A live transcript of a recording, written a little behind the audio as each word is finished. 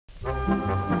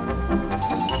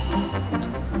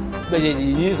But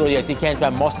usually I see Ken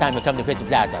Tram most time I come to Peterson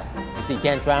Plaza. You see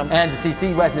Ken Tram and to see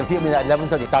Steve West in the field at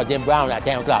 11:30. Saw Jim Brown at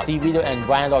 10 o'clock. Steve Vito and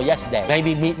Brian Law yesterday.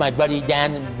 Maybe meet my buddy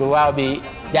Dan Barabbi.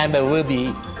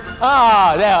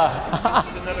 Ah, there.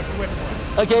 This is another quick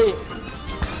one. Okay.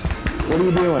 What are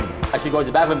you doing? I should go to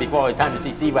the bathroom before it's time to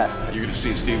see Steve West. You're going to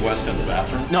see Steve West in the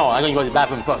bathroom? No, I'm going to go to the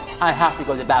bathroom first. I have to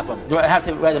go to the bathroom. Do I have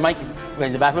to wear the mic when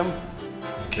in the bathroom?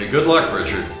 Okay, good luck,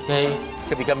 Richard. Okay.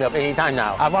 Could be coming up any time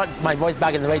now. I want my voice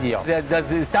back in the radio. Does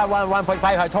the Star 101.5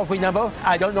 have a toll-free number?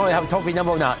 I don't know if it has a toll-free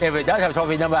number or not. If it does have a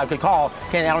toll-free number, I could call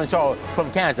Ken Allen Show from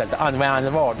Kansas on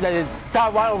the road. Does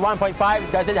Star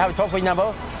 101.5, does it have a toll-free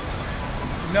number?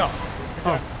 No.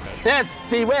 Oh. Yes,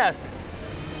 Steve West.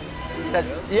 That's,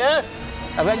 yes,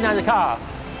 I recognize the car.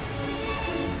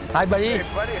 Hi, buddy. Hey,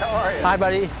 buddy, how are you? Hi,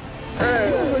 buddy.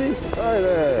 Hey, buddy. Hi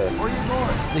there. Where are you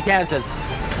going? To Kansas.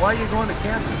 Why are you going to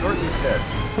Kansas? Dorothy's dead.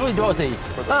 Who is Dorothy?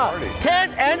 For the party.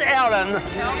 Ken and Alan.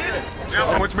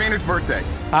 What's Maynard's birthday?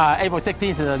 April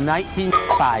 16th of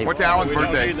 1955. What's Alan's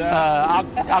birthday?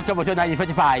 October 2,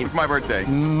 1955. What's my birthday?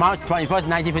 March 21st,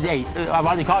 1958. I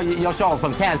want to call your show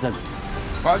from Kansas.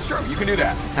 Well, that's true. You can do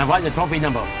that. And what's the trophy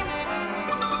number?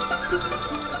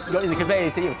 Go in the cafe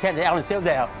and see if Ken and Alan's still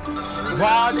there.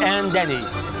 Rod and Denny.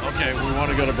 Okay, we want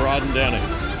to go to Broad and Denny.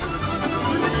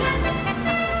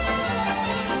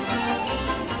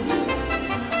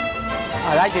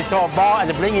 I like to throw a ball at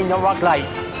the blinking no rock light.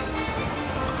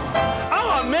 Oh,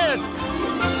 I missed!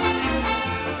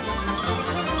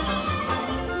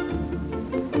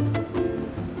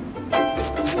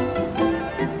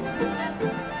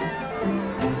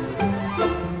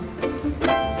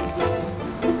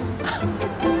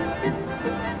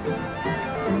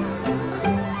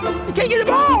 I can't get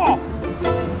the ball!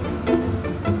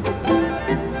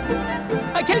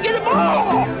 I can't get the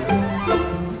ball!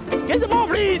 Get the ball,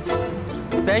 please!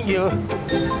 Thank you.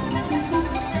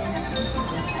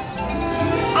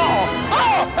 Oh!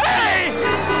 Oh! Hey!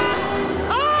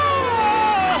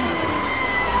 Oh!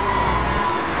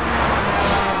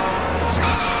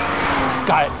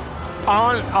 Got it.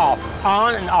 On and off,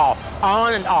 on and off,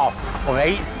 on and off. Over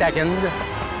 8 seconds,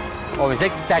 over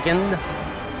 6 seconds,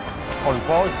 over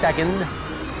 4 seconds.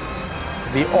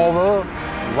 Be over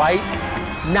right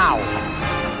now.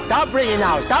 Stop bringing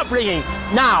now, stop bringing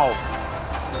now.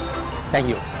 Thank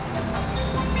you.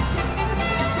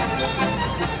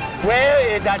 Where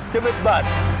is that stupid bus?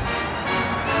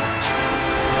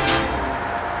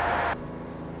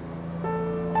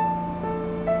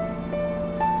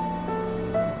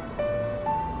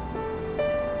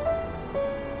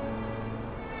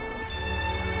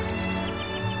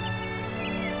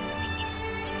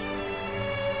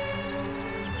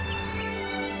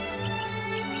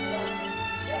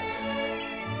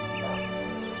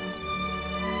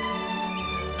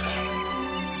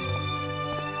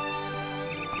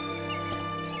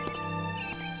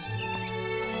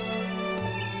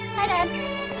 Hi, Dad.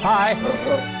 Hi.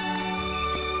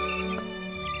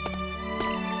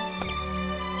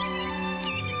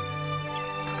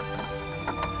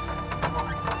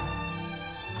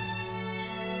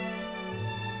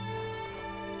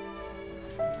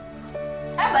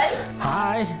 Hi, buddy.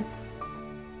 Hi.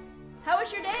 How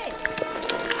was your day?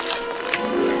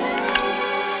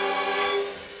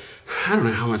 I don't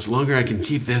know how much longer I can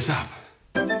keep this up.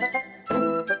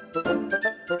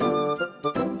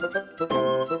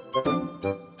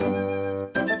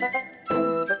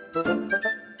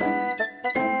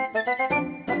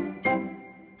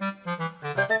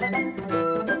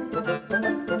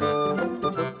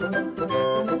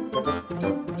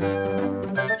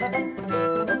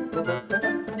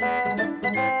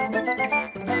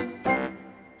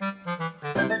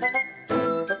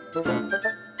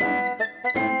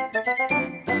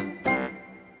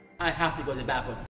 I have to go to the bathroom.